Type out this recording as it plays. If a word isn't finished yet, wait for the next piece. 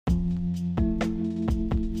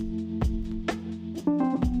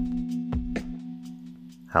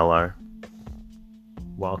Hello.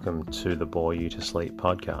 Welcome to the Bore You to Sleep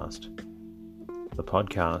podcast. The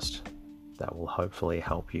podcast that will hopefully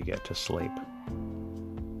help you get to sleep.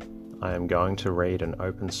 I am going to read an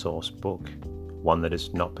open source book, one that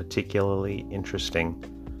is not particularly interesting,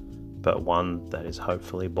 but one that is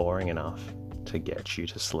hopefully boring enough to get you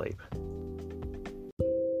to sleep.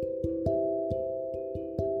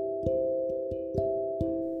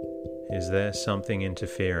 Is there something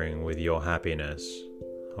interfering with your happiness,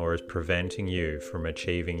 or is preventing you from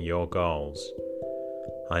achieving your goals?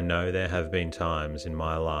 I know there have been times in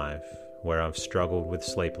my life where I've struggled with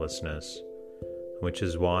sleeplessness, which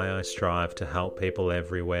is why I strive to help people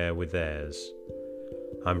everywhere with theirs.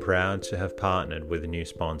 I'm proud to have partnered with a new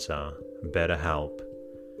sponsor, BetterHelp.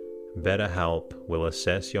 BetterHelp will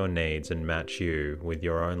assess your needs and match you with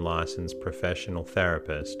your own licensed professional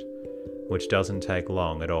therapist, which doesn't take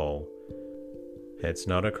long at all. It's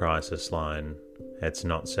not a crisis line. It's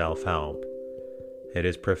not self-help. It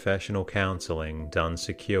is professional counseling done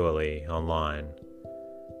securely online.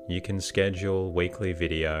 You can schedule weekly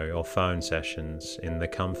video or phone sessions in the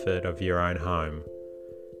comfort of your own home.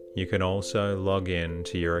 You can also log in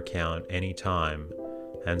to your account anytime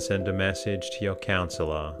and send a message to your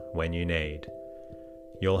counselor when you need.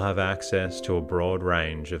 You'll have access to a broad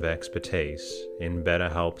range of expertise in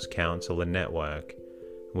BetterHelp's counselor network,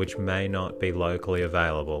 which may not be locally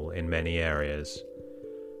available in many areas.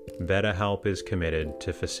 BetterHelp is committed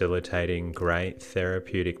to facilitating great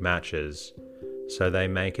therapeutic matches, so they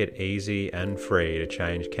make it easy and free to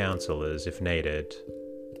change counselors if needed.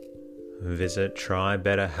 Visit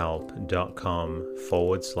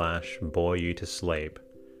trybetterhelp.com/bore you to sleep.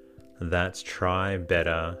 That's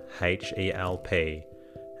trybetterhelp,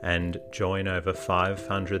 and join over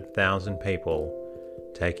 500,000 people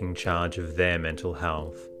taking charge of their mental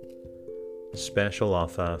health. Special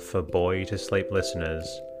offer for Bore You to Sleep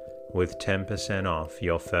listeners with 10% off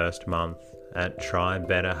your first month at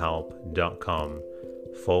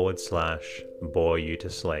trybetterhelp.com/bore you to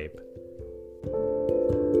sleep.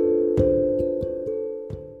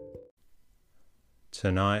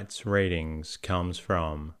 Tonight's readings comes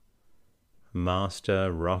from Master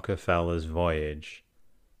Rockafellar's Voyage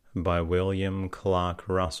by William Clark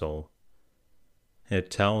Russell. It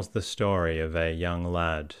tells the story of a young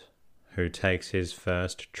lad who takes his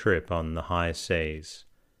first trip on the high seas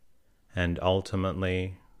and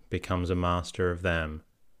ultimately becomes a master of them.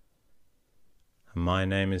 My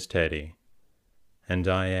name is Teddy, and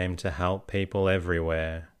I aim to help people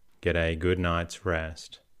everywhere get a good night's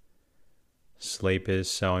rest. Sleep is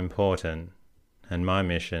so important, and my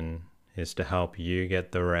mission is to help you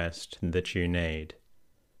get the rest that you need.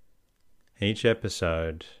 Each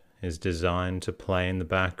episode is designed to play in the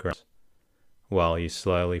background while you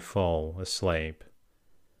slowly fall asleep.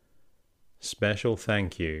 Special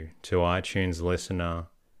thank you to iTunes listener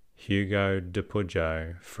Hugo de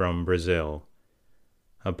Pujo from Brazil.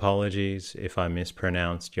 Apologies if I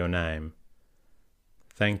mispronounced your name.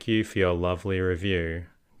 Thank you for your lovely review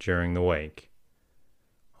during the week.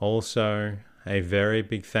 Also, a very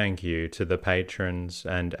big thank you to the patrons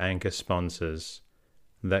and anchor sponsors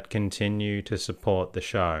that continue to support the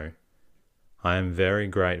show. I am very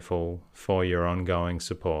grateful for your ongoing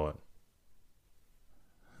support.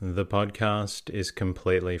 The podcast is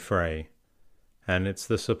completely free, and it's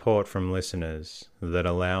the support from listeners that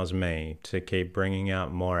allows me to keep bringing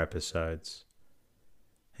out more episodes.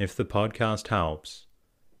 If the podcast helps,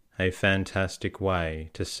 a fantastic way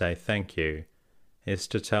to say thank you is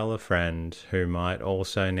to tell a friend who might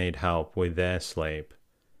also need help with their sleep.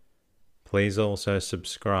 Please also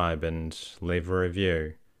subscribe and leave a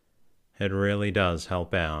review. It really does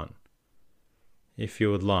help out. If you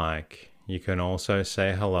would like, you can also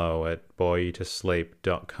say hello at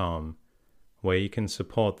boreyouTosleep.com, where you can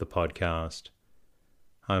support the podcast.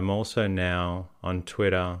 I'm also now on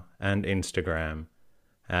Twitter and Instagram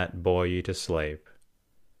at boreyouTosleep.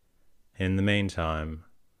 In the meantime,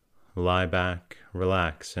 lie back,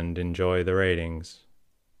 relax, and enjoy the readings.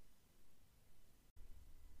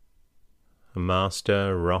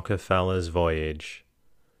 Master Rockafellar's Voyage,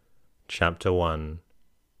 Chapter 1.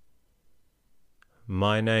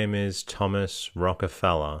 My name is Thomas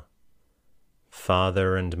Rockafellar.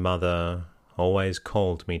 Father and mother always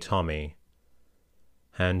called me Tommy,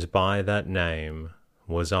 and by that name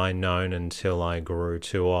was I known until I grew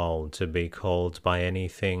too old to be called by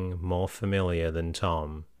anything more familiar than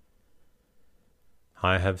Tom.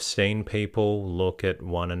 I have seen people look at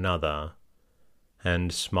one another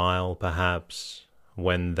and smile perhaps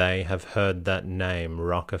when they have heard that name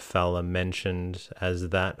Rockafellar mentioned as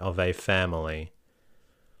that of a family,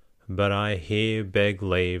 but I here beg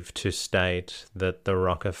leave to state that the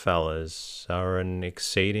Rockafellars are an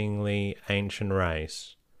exceedingly ancient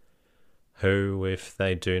race, who, if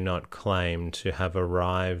they do not claim to have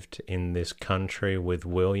arrived in this country with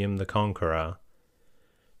William the Conqueror,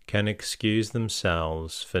 can excuse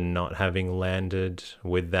themselves for not having landed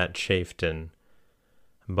with that chieftain,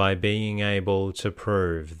 by being able to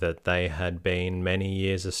prove that they had been many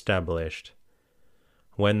years established,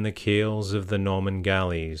 when the keels of the Norman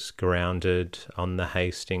galleys grounded on the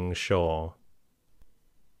Hastings shore.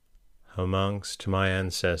 Amongst my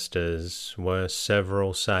ancestors were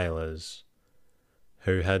several sailors,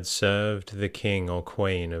 who had served the king or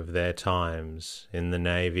queen of their times in the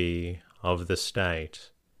navy of the state.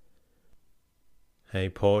 A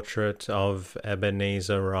portrait of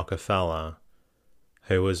Ebenezer Rockafellar,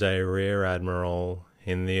 who was a rear admiral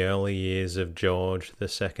in the early years of George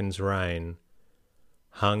II's reign,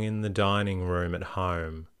 hung in the dining room at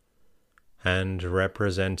home, and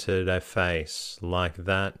represented a face like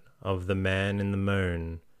that of the man in the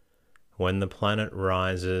moon when the planet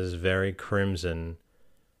rises very crimson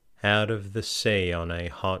out of the sea on a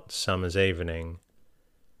hot summer's evening.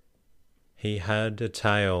 He had a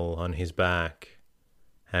tail on his back,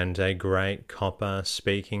 and a great copper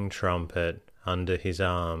speaking trumpet under his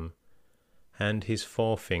arm, and his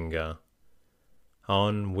forefinger,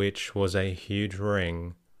 on which was a huge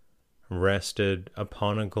ring, rested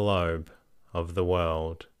upon a globe of the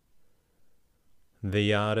world.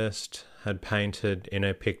 The artist had painted in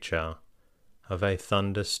a picture of a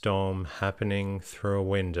thunderstorm happening through a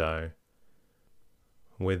window,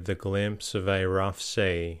 with the glimpse of a rough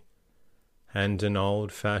sea, and an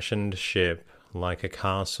old-fashioned ship like a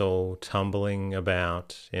castle tumbling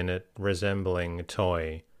about in it, resembling a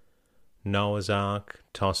toy, Noah's Ark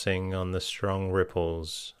tossing on the strong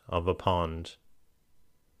ripples of a pond.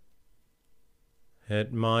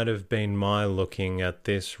 It might have been my looking at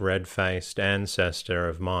this red-faced ancestor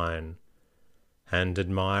of mine, and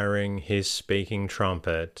admiring his speaking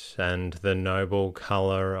trumpet and the noble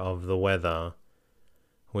colour of the weather,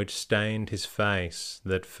 which stained his face,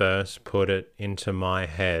 that first put it into my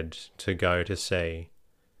head to go to sea.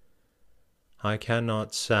 I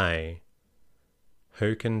cannot say.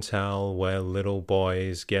 Who can tell where little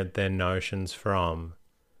boys get their notions from?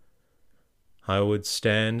 I would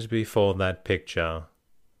stand before that picture,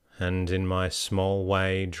 and in my small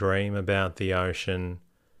way dream about the ocean,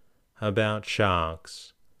 about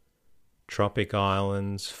sharks, tropic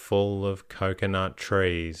islands full of coconut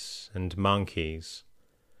trees and monkeys,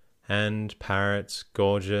 and parrots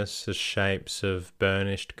gorgeous as shapes of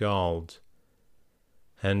burnished gold.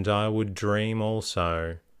 And I would dream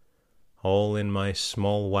also, all in my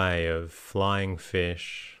small way, of flying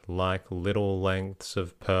fish like little lengths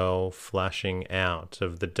of pearl flashing out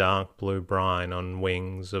of the dark blue brine on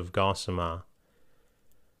wings of gossamer,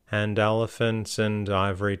 and elephants and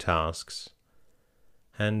ivory tusks,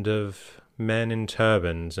 and of men in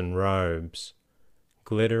turbans and robes,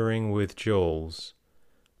 glittering with jewels,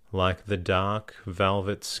 like the dark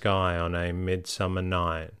velvet sky on a midsummer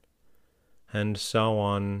night, and so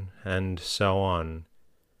on,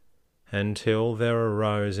 until there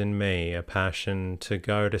arose in me a passion to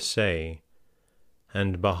go to sea,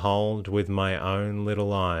 and behold with my own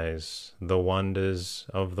little eyes the wonders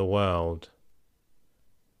of the world.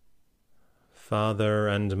 Father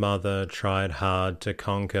and mother tried hard to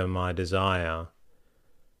conquer my desire,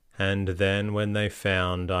 and then when they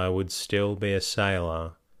found I would still be a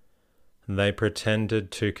sailor, they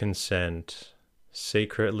pretended to consent,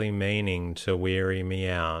 secretly meaning to weary me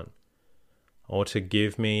out, or to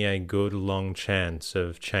give me a good long chance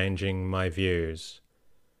of changing my views,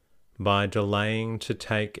 by delaying to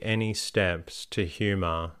take any steps to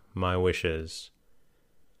humour my wishes.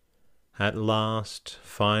 At last,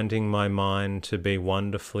 finding my mind to be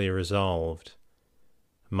wonderfully resolved,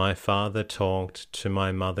 my father talked to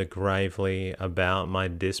my mother gravely about my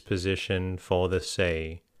disposition for the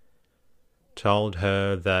sea, told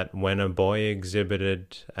her that when a boy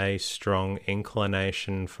exhibited a strong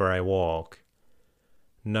inclination for a walk,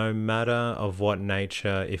 no matter of what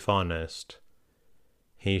nature if honest,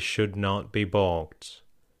 he should not be balked,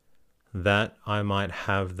 that I might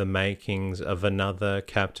have the makings of another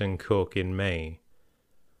Captain Cook in me,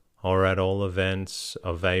 or at all events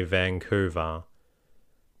of a Vancouver,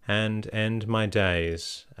 and end my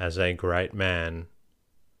days as a great man.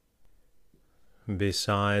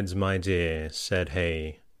 Besides, my dear, said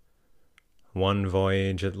he, one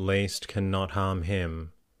voyage at least cannot harm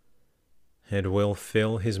him. It will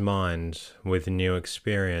fill his mind with new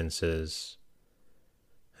experiences.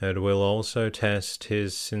 It will also test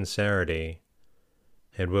his sincerity.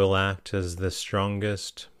 It will act as the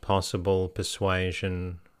strongest possible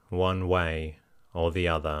persuasion one way or the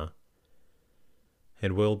other.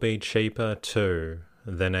 It will be cheaper too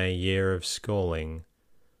than a year of schooling,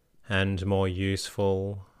 and more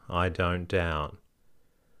useful, I don't doubt.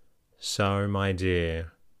 So, my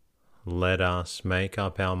dear, let us make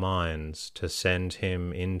up our minds to send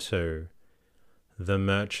him into the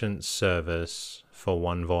merchant service for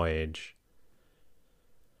one voyage.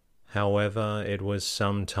 However, it was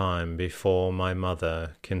some time before my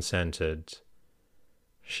mother consented.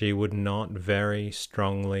 She would not very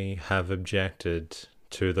strongly have objected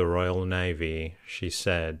to the Royal Navy, she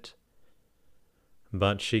said,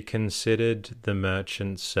 but she considered the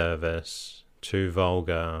merchant service too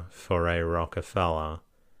vulgar for a Rockafellar.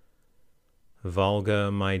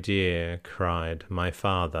 "Vulgar, my dear," cried my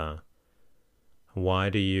father. "Why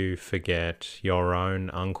do you forget your own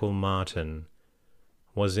Uncle Martin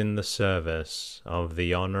was in the service of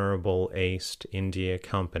the Honourable East India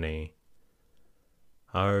Company?"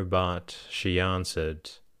 "Oh, but," she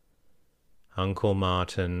answered, "Uncle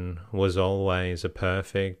Martin was always a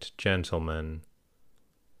perfect gentleman,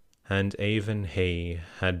 and even he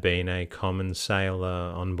had been a common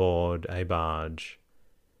sailor on board a barge.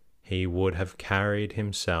 He would have carried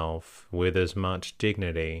himself with as much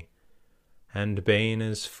dignity and been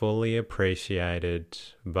as fully appreciated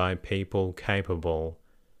by people capable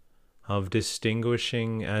of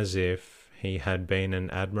distinguishing as if he had been an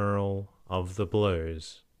admiral of the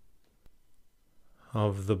blues."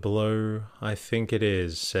 "Of the blue, I think it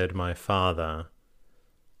is," said my father.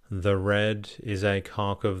 "The red is a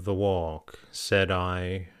cock of the walk," said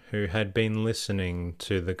I, who had been listening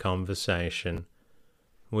to the conversation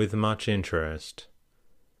with much interest.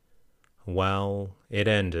 Well, it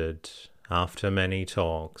ended, after many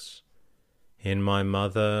talks, in my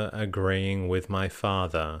mother agreeing with my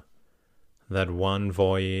father that one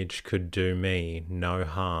voyage could do me no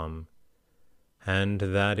harm, and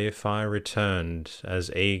that if I returned as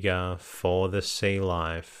eager for the sea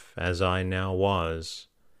life as I now was,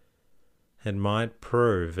 it might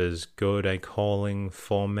prove as good a calling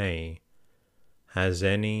for me as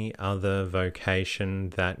any other vocation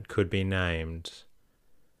that could be named.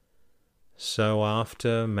 So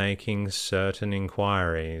after making certain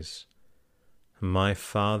inquiries, my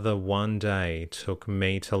father one day took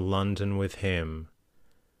me to London with him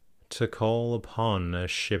to call upon a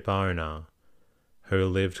ship owner who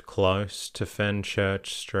lived close to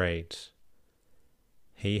Fenchurch Street.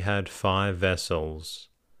 He had 5 vessels,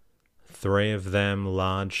 3 of them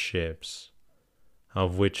large ships,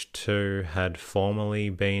 of which 2 had formerly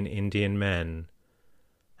been Indian men,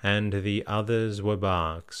 and the others were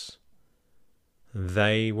barks.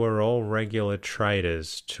 They were all regular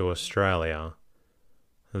traders to Australia,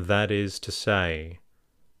 that is to say,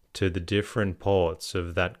 to the different ports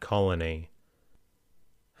of that colony,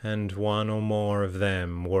 and one or more of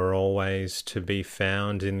them were always to be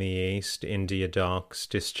found in the East India docks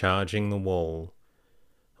discharging the wool,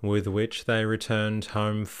 with which they returned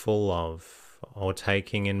home full of, or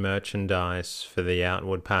taking in merchandise for the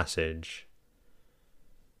outward passage.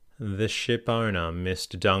 The ship owner,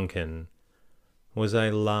 Mr. Duncan, was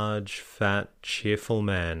a large, fat, cheerful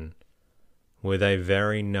man, with a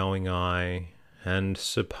very knowing eye, and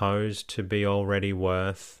supposed to be already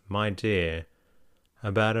worth, my dear,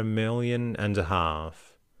 about £1.5 million,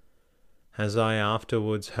 as I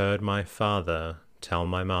afterwards heard my father tell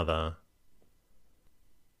my mother.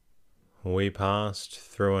 We passed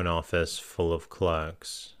through an office full of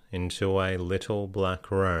clerks into a little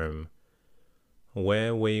black room,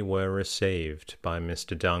 where we were received by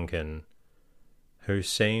Mr. Duncan, who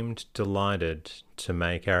seemed delighted to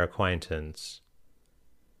make our acquaintance.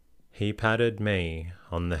 He patted me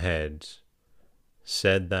on the head,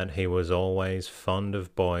 said that he was always fond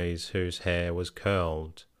of boys whose hair was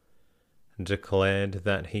curled, declared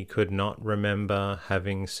that he could not remember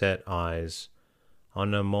having set eyes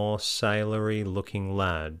on a more sailory-looking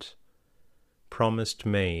lad, promised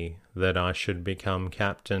me that I should become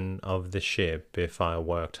captain of the ship if I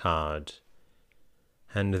worked hard,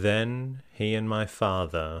 and then he and my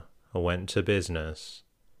father went to business.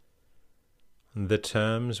 The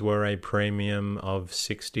terms were a premium of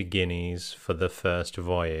 60 guineas for the first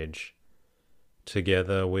voyage,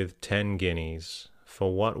 together with 10 guineas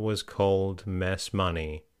for what was called mess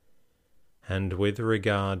money, and with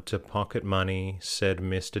regard to pocket money, said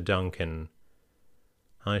Mr. Duncan,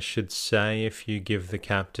 I should say if you give the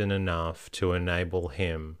captain enough to enable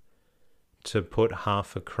him to put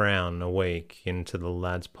half a crown a week into the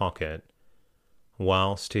lad's pocket,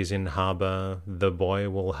 whilst he's in harbour, the boy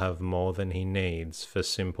will have more than he needs for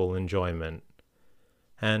simple enjoyment,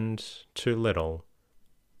 and too little.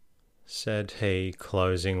 said he,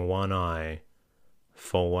 closing one eye,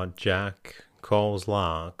 for what Jack calls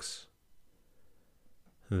larks.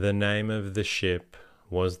 The name of the ship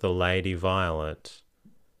was the Lady Violet,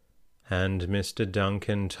 and Mr.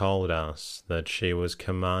 Duncan told us that she was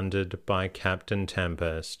commanded by Captain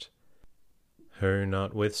Tempest, who,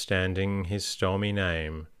 notwithstanding his stormy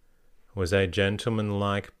name, was a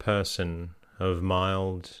gentlemanlike person of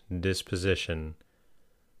mild disposition,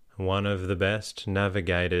 one of the best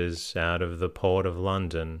navigators out of the port of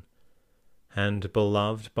London, and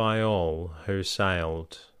beloved by all who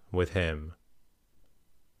sailed with him.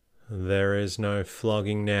 "There is no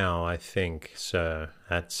flogging now, I think, sir,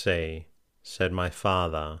 at sea," said my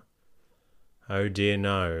father. "Oh dear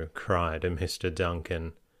no," cried Mr.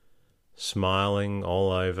 Duncan, smiling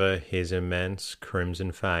all over his immense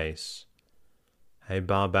crimson face. "A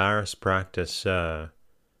barbarous practice, sir,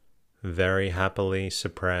 very happily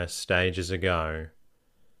suppressed ages ago."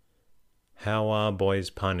 "How are boys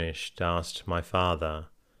punished," asked my father,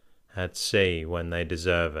 "at sea when they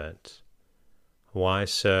deserve it?" "Why,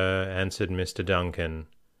 sir," answered Mr. Duncan,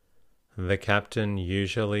 "the captain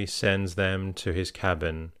usually sends them to his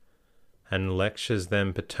cabin, and lectures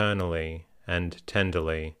them paternally and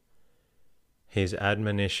tenderly. His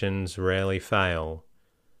admonitions rarely fail,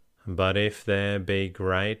 but if there be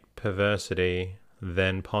great perversity,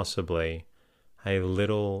 then possibly a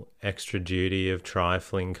little extra duty of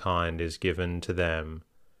trifling kind is given to them.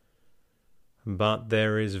 But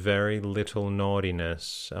there is very little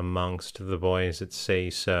naughtiness amongst the boys at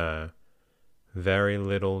sea, sir, very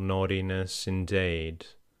little naughtiness indeed.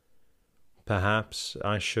 Perhaps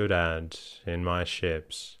I should add, in my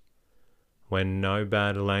ships, when no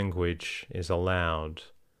bad language is allowed,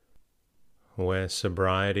 where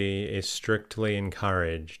sobriety is strictly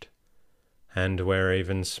encouraged, and where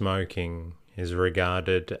even smoking is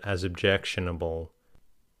regarded as objectionable,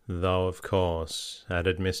 though of course,"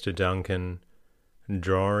 added Mr. Duncan,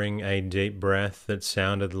 drawing a deep breath that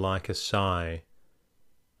sounded like a sigh,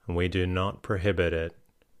 "we do not prohibit it."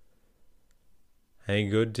 A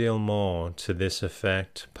good deal more to this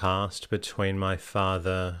effect passed between my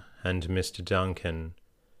father and Mr. Duncan,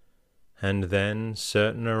 and then,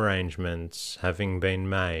 certain arrangements having been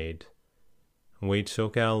made, we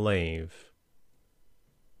took our leave.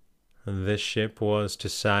 The ship was to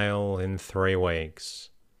sail in 3 weeks.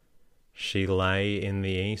 She lay in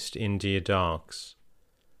the East India Docks,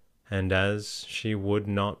 and as she would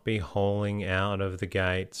not be hauling out of the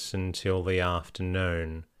gates until the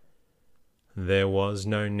afternoon, there was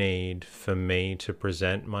no need for me to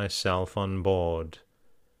present myself on board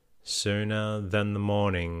sooner than the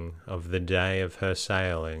morning of the day of her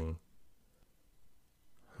sailing.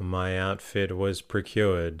 My outfit was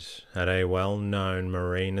procured at a well-known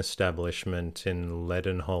marine establishment in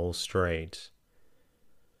Leadenhall Street.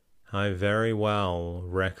 I very well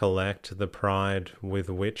recollect the pride with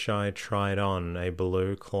which I tried on a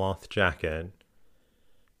blue cloth jacket,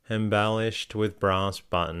 embellished with brass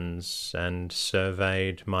buttons, and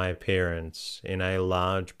surveyed my appearance in a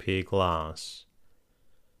large pier glass.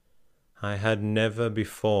 I had never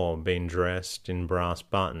before been dressed in brass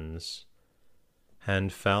buttons,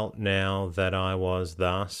 and felt now that I was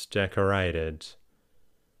thus decorated,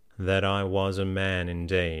 that I was a man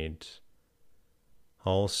indeed.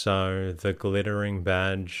 Also the glittering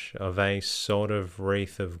badge of a sort of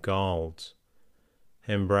wreath of gold,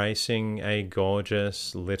 embracing a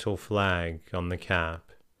gorgeous little flag on the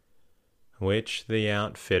cap, which the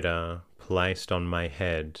outfitter placed on my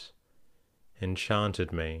head,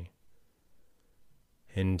 enchanted me.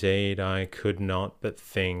 Indeed, I could not but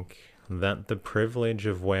think that the privilege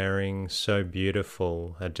of wearing so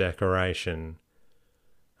beautiful a decoration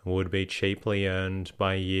would be cheaply earned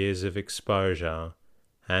by years of exposure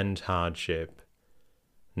and hardship,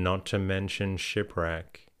 not to mention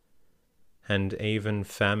shipwreck, and even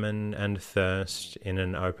famine and thirst in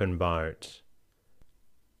an open boat.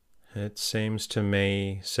 "It seems to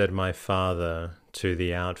me," said my father to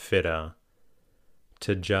the outfitter,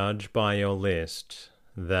 "to judge by your list,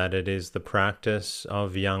 that it is the practice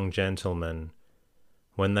of young gentlemen,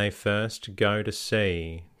 when they first go to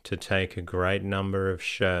sea, to take a great number of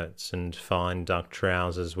shirts and fine duck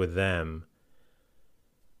trousers with them."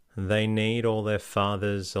 "They need all their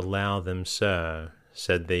fathers allow them, sir,"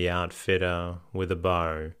 said the outfitter with a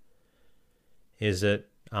bow. "Is it,"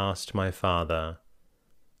 asked my father,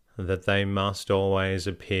 "that they must always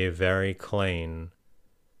appear very clean?"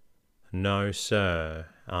 "No, sir,"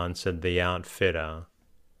 answered the outfitter.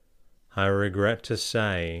 "I regret to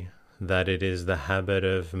say that it is the habit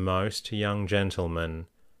of most young gentlemen,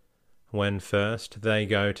 when first they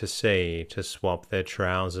go to sea, to swap their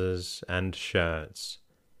trousers and shirts,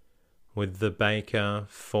 with the baker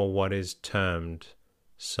for what is termed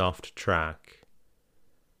soft track.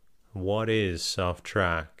 What is soft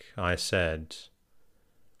track? I said.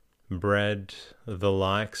 Bread, the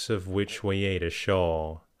likes of which we eat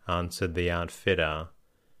ashore, answered the outfitter.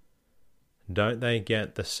 Don't they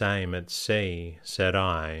get the same at sea? Said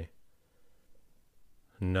I.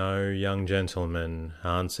 No, young gentleman,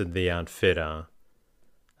 answered the outfitter.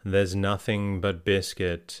 There's nothing but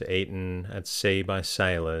biscuit eaten at sea by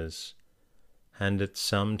sailors, and it's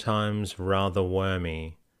sometimes rather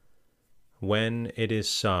wormy. When it is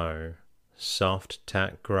so, soft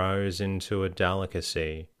tack grows into a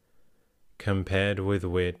delicacy, compared with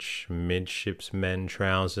which midshipmen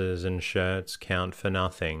trousers and shirts count for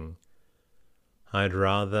nothing. I'd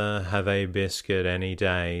rather have a biscuit any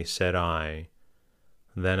day, said I,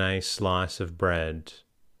 than a slice of bread.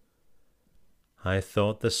 I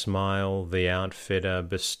thought the smile the outfitter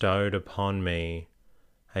bestowed upon me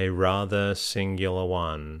a rather singular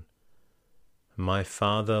one. My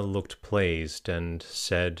father looked pleased and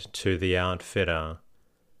said to the outfitter,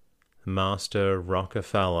 Master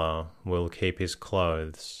Rockafellar will keep his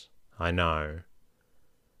clothes, I know.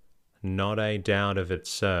 Not a doubt of it,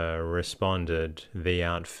 sir, responded the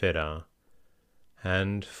outfitter,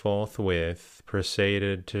 and forthwith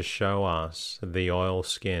proceeded to show us the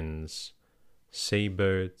oilskins, sea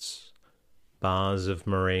boots, bars of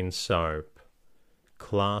marine soap,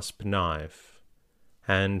 clasp knife,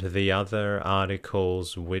 and the other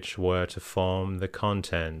articles which were to form the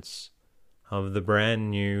contents of the brand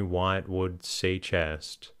new whitewood sea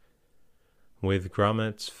chest, with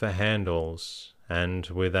grommets for handles, and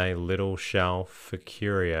with a little shelf for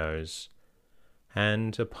curios,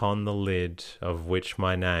 and upon the lid of which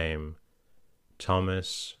my name,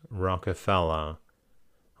 Thomas Rockafellar,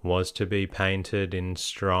 was to be painted in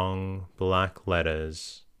strong black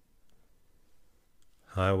letters.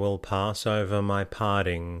 I will pass over my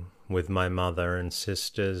parting with my mother and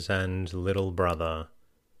sisters and little brother.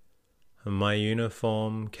 My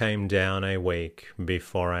uniform came down a week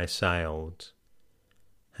before I sailed,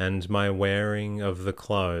 and my wearing of the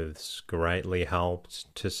clothes greatly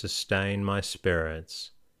helped to sustain my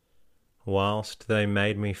spirits, whilst they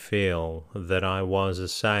made me feel that I was a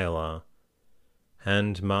sailor,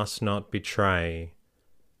 and must not betray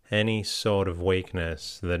any sort of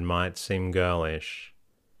weakness that might seem girlish.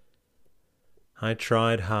 I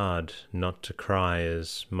tried hard not to cry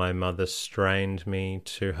as my mother strained me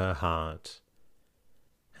to her heart,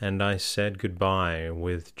 and I said goodbye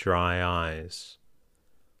with dry eyes.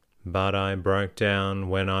 But I broke down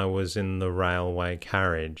when I was in the railway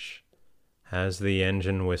carriage, as the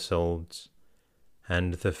engine whistled,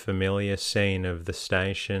 and the familiar scene of the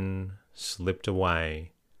station slipped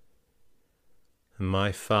away.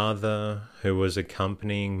 My father, who was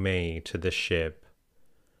accompanying me to the ship,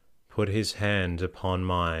 put his hand upon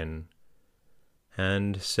mine,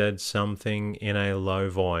 and said something in a low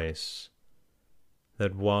voice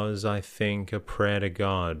that was, I think, a prayer to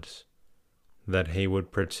God, that he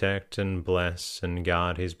would protect and bless and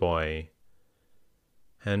guard his boy,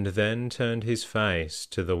 and then turned his face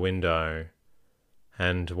to the window,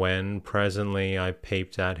 and when presently I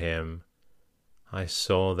peeped at him, I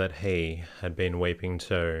saw that he had been weeping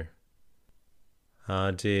too.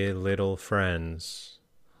 Ah, dear little friends,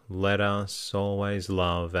 let us always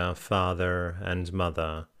love our father and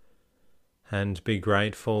mother, and be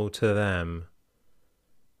grateful to them.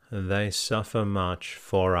 They suffer much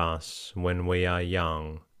for us when we are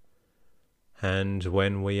young, and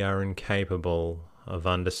when we are incapable of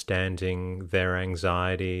understanding their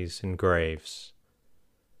anxieties and griefs.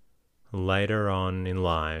 Later on in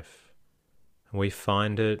life, we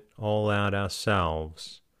find it all out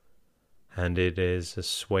ourselves, and it is as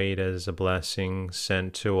sweet as a blessing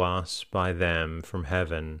sent to us by them from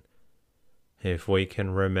heaven, if we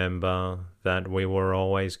can remember that we were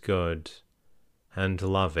always good and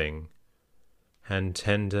loving and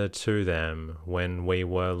tender to them when we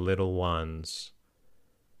were little ones,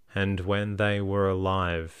 and when they were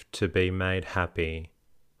alive to be made happy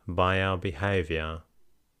by our behaviour.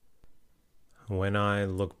 When I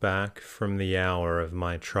look back from the hour of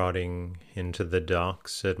my trotting into the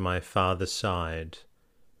docks at my father's side,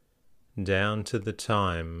 down to the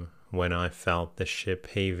time when I felt the ship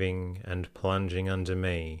heaving and plunging under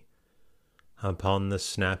me upon the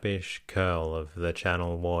snappish curl of the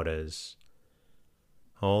channel waters,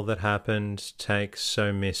 all that happened takes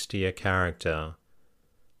so misty a character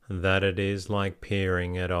that it is like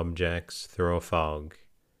peering at objects through a fog.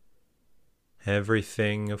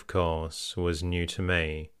 Everything, of course, was new to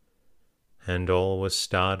me, and all was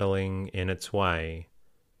startling in its way,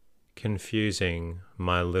 confusing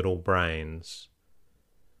my little brains,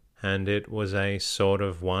 and it was a sort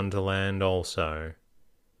of wonderland also.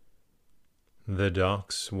 The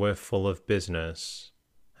docks were full of business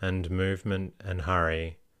and movement and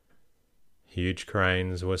hurry. Huge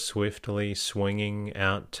cranes were swiftly swinging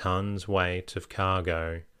out tons weight of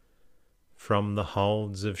cargo from the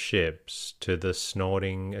holds of ships to the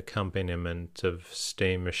snorting accompaniment of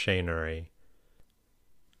steam machinery.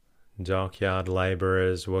 Dockyard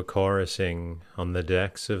labourers were chorusing on the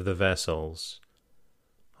decks of the vessels,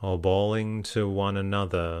 or bawling to one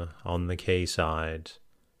another on the quayside.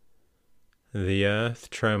 The earth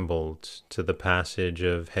trembled to the passage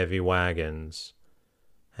of heavy wagons,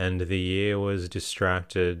 and the ear was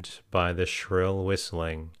distracted by the shrill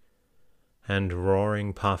whistling and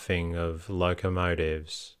roaring puffing of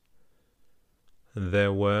locomotives.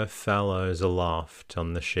 There were fellows aloft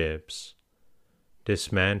on the ships,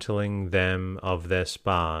 dismantling them of their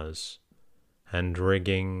spars, and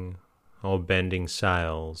rigging or bending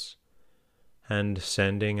sails, and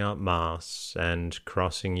sending up masts and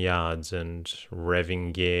crossing yards and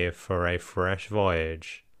revving gear for a fresh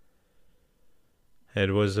voyage.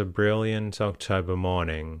 It was a brilliant October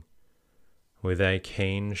morning, with a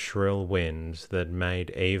keen shrill wind that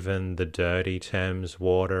made even the dirty Thames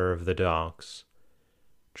water of the docks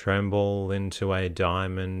tremble into a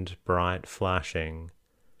diamond bright flashing,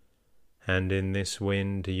 and in this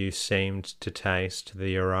wind you seemed to taste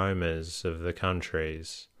the aromas of the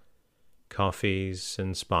countries, coffees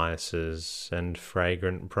and spices and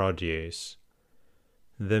fragrant produce,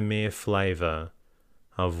 the mere flavour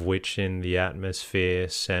of which in the atmosphere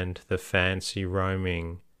sent the fancy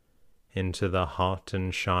roaming into the hot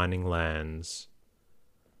and shining lands.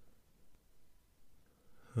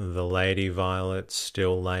 The Lady Violet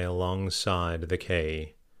still lay alongside the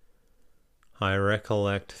quay. I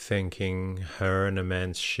recollect thinking her an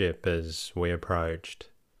immense ship as we approached.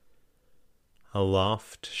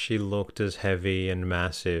 Aloft she looked as heavy and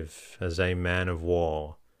massive as a man of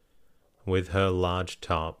war, with her large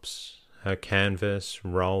tops, her canvas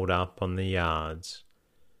rolled up on the yards,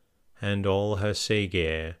 and all her sea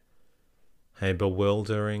gear, a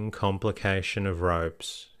bewildering complication of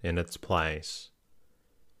ropes in its place.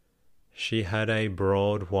 She had a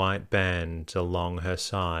broad white band along her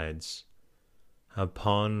sides,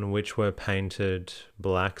 upon which were painted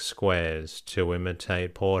black squares to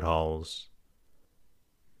imitate portholes.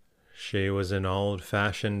 She was an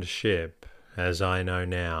old-fashioned ship, as I know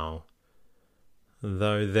now,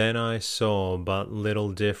 though then I saw but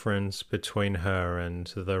little difference between her and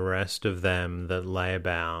the rest of them that lay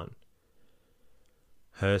about.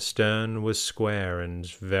 Her stern was square and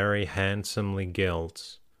very handsomely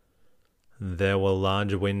gilt. There were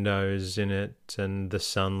large windows in it, and the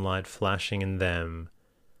sunlight flashing in them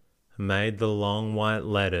made the long white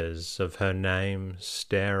letters of her name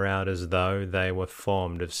stare out as though they were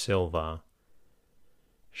formed of silver.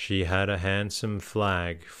 She had a handsome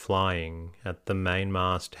flag flying at the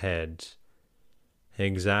mainmast head,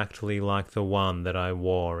 exactly like the one that I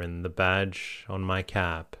wore in the badge on my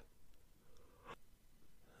cap.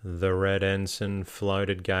 The red ensign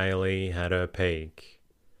floated gaily at her peak,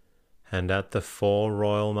 and at the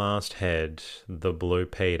fore-royal-mast head the blue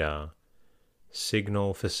Peter,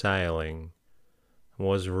 signal for sailing,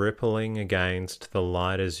 was rippling against the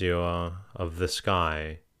light azure of the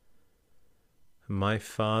sky. My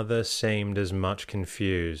father seemed as much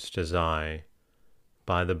confused as I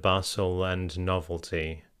by the bustle and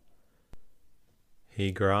novelty.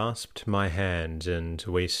 He grasped my hand, and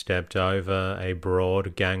we stepped over a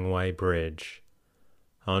broad gangway bridge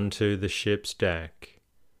onto the ship's deck.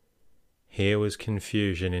 Here was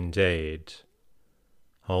confusion indeed.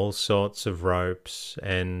 All sorts of ropes,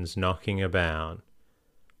 ends knocking about,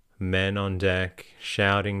 men on deck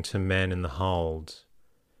shouting to men in the hold,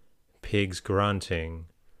 pigs grunting,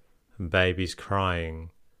 babies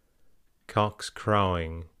crying, cocks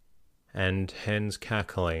crowing, and hens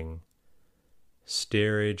cackling,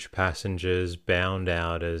 steerage passengers bound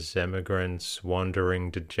out as emigrants wandering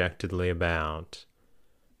dejectedly about,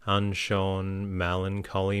 unshorn,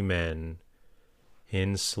 melancholy men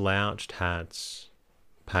in slouched hats,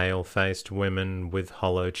 pale-faced women with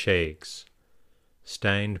hollow cheeks,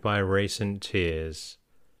 stained by recent tears,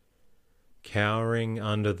 cowering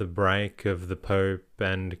under the break of the poop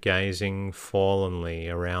and gazing forlornly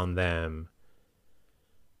around them,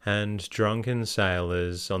 and drunken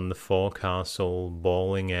sailors on the forecastle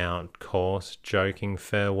bawling out coarse, joking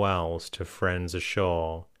farewells to friends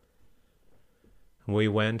ashore. We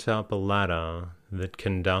went up a ladder that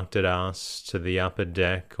conducted us to the upper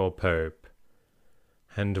deck or poop,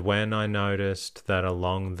 and when I noticed that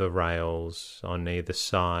along the rails on either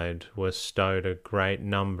side were stowed a great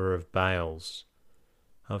number of bales,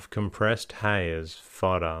 of compressed hay as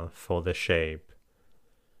fodder for the sheep,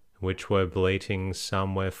 which were bleating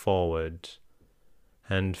somewhere forward,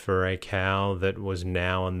 and for a cow that was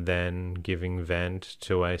now and then giving vent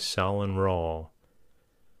to a sullen roar,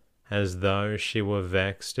 as though she were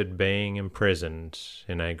vexed at being imprisoned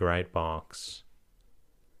in a great box.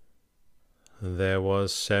 There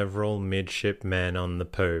was several midshipmen on the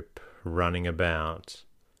poop running about.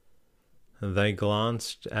 They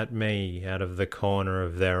glanced at me out of the corner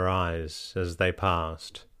of their eyes as they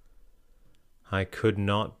passed. I could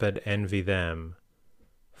not but envy them,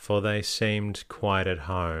 for they seemed quite at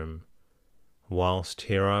home, whilst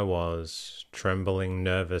here I was, trembling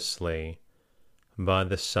nervously by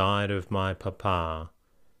the side of my papa,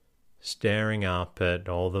 staring up at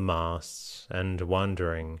all the masts and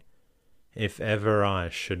wondering if ever I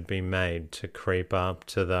should be made to creep up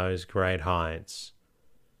to those great heights,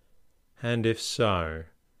 and if so,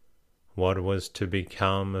 what was to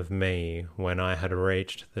become of me when I had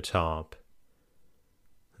reached the top.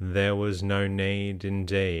 There was no need,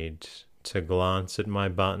 indeed, to glance at my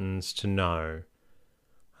buttons to know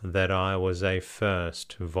that I was a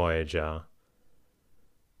first voyager.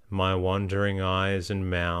 My wandering eyes and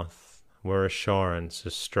mouth were assurance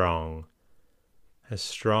as strong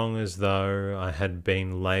as though I had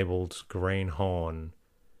been labelled greenhorn.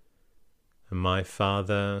 My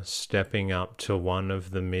father, stepping up to one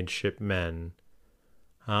of the midshipmen,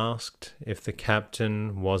 asked if the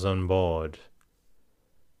captain was on board.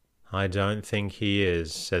 "I don't think he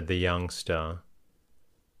is," said the youngster.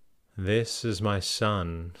 "This is my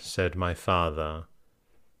son," said my father,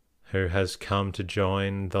 "who has come to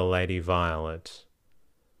join the Lady Violet.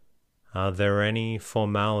 Are there any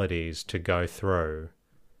formalities to go through?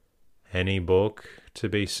 Any book to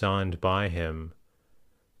be signed by him?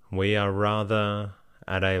 We are rather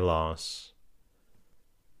at a loss."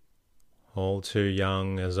 All too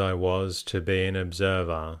young as I was to be an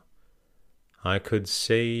observer, I could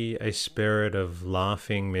see a spirit of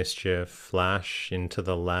laughing mischief flash into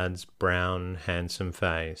the lad's brown, handsome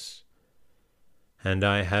face, and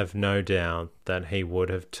I have no doubt that he would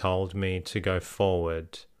have told me to go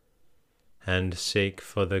forward and seek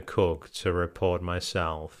for the cook to report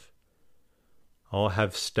myself, or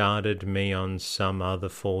have started me on some other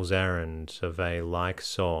fool's errand of a like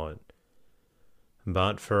sort,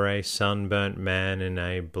 but for a sunburnt man in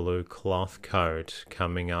a blue cloth coat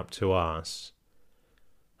coming up to us,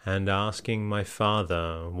 and asking my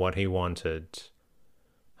father what he wanted,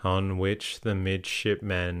 on which the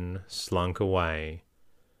midshipmen slunk away,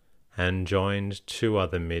 and joined two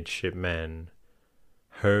other midshipmen,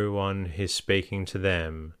 who, on his speaking to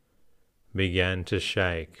them, began to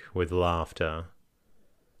shake with laughter.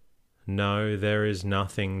 "No, there is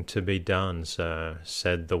nothing to be done, sir,"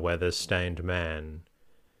 said the weather-stained man,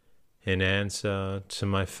 in answer to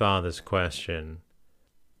my father's question.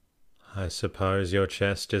 "I suppose your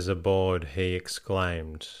chest is aboard," he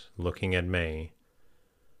exclaimed, looking at me.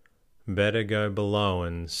 "Better go below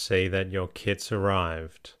and see that your kit's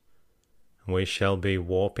arrived. We shall be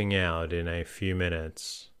warping out in a few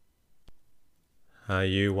minutes." "Are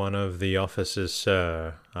you one of the officers,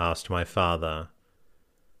 sir?" asked my father.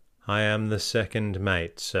 "I am the second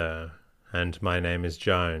mate, sir, and my name is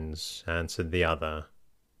Jones," answered the other.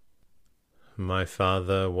 My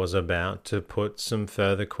father was about to put some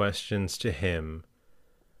further questions to him,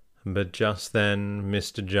 but just then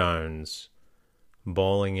Mr. Jones,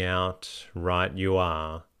 bawling out, "Right you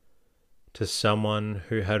are," to someone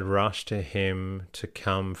who had rushed to him to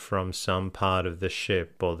come from some part of the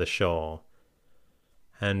ship or the shore,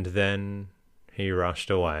 and then he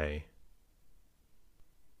rushed away.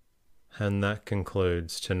 And that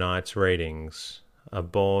concludes tonight's readings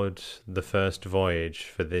aboard the first voyage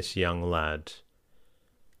for this young lad.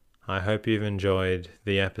 I hope you've enjoyed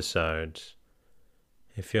the episode.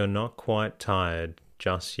 If you're not quite tired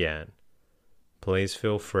just yet, please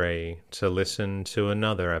feel free to listen to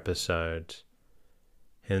another episode.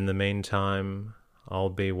 In the meantime, I'll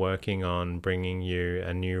be working on bringing you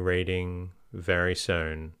a new reading very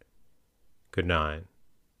soon. Good night.